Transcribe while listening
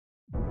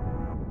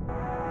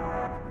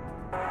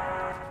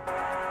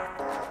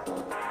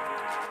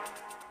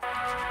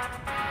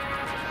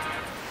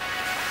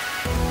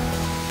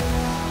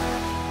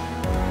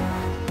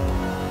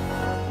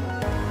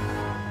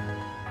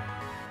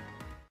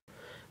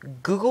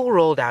Google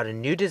rolled out a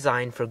new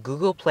design for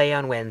Google Play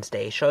on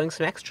Wednesday, showing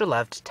some extra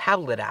love to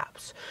tablet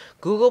apps.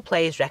 Google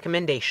Play's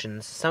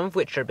recommendations, some of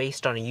which are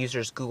based on a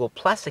user's Google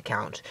Plus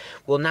account,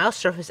 will now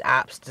surface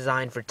apps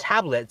designed for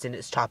tablets in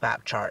its top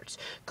app charts,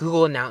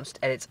 Google announced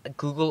at its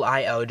Google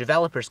I/O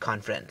Developers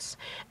Conference.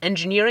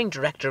 Engineering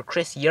Director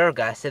Chris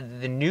Yerga said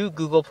that the new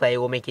Google Play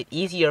will make it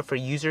easier for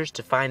users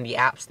to find the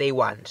apps they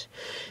want.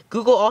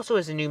 Google also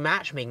has a new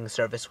matchmaking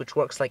service which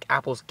works like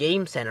Apple's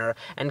Game Center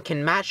and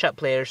can match up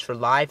players for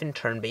live and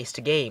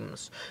turn-based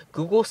games.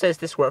 Google says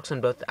this works on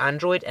both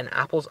Android and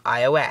Apple's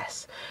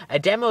iOS. A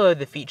demo of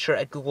the feature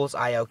at Google's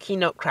I/O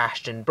keynote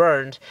crashed and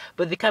burned,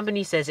 but the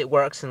company says it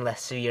works in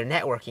less severe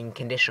networking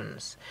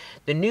conditions.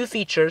 The new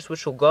features,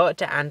 which will go out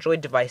to Android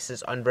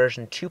devices on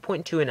version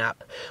 2.2 and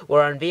up,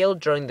 were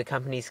unveiled during the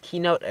company's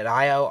keynote at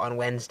I/O on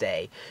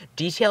Wednesday.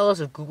 Details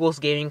of Google's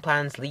gaming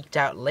plans leaked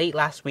out late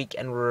last week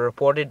and were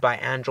reported by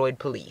Android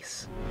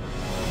police.